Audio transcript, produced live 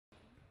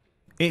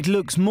It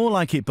looks more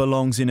like it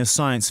belongs in a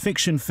science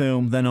fiction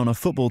film than on a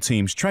football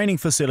team's training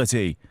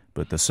facility,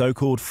 but the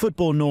so-called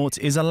Football Nought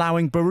is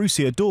allowing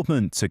Borussia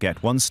Dortmund to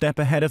get one step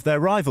ahead of their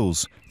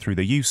rivals through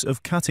the use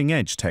of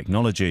cutting-edge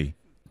technology.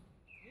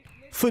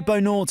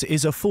 Football Nought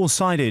is a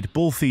four-sided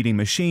ball-feeding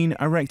machine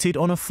erected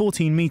on a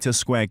 14-metre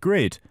square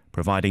grid,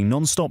 providing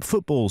non-stop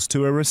footballs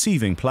to a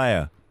receiving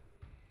player.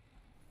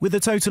 With a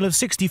total of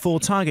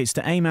 64 targets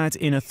to aim at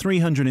in a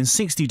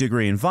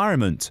 360-degree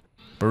environment,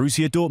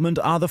 Borussia Dortmund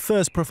are the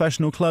first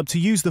professional club to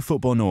use the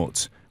Football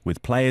Nought,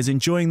 with players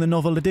enjoying the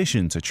novel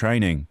addition to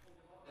training.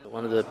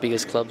 One of the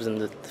biggest clubs and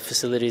the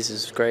facilities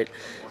is great,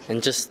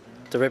 and just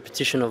the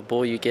repetition of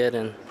ball you get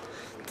and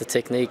the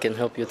technique and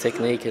help your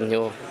technique and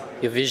your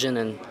vision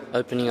and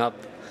opening up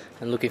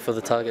and looking for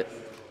the target.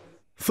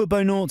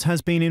 Football Nought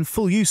has been in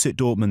full use at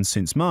Dortmund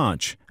since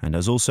March and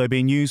has also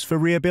been used for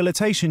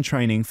rehabilitation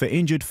training for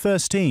injured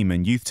first team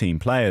and youth team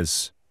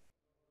players.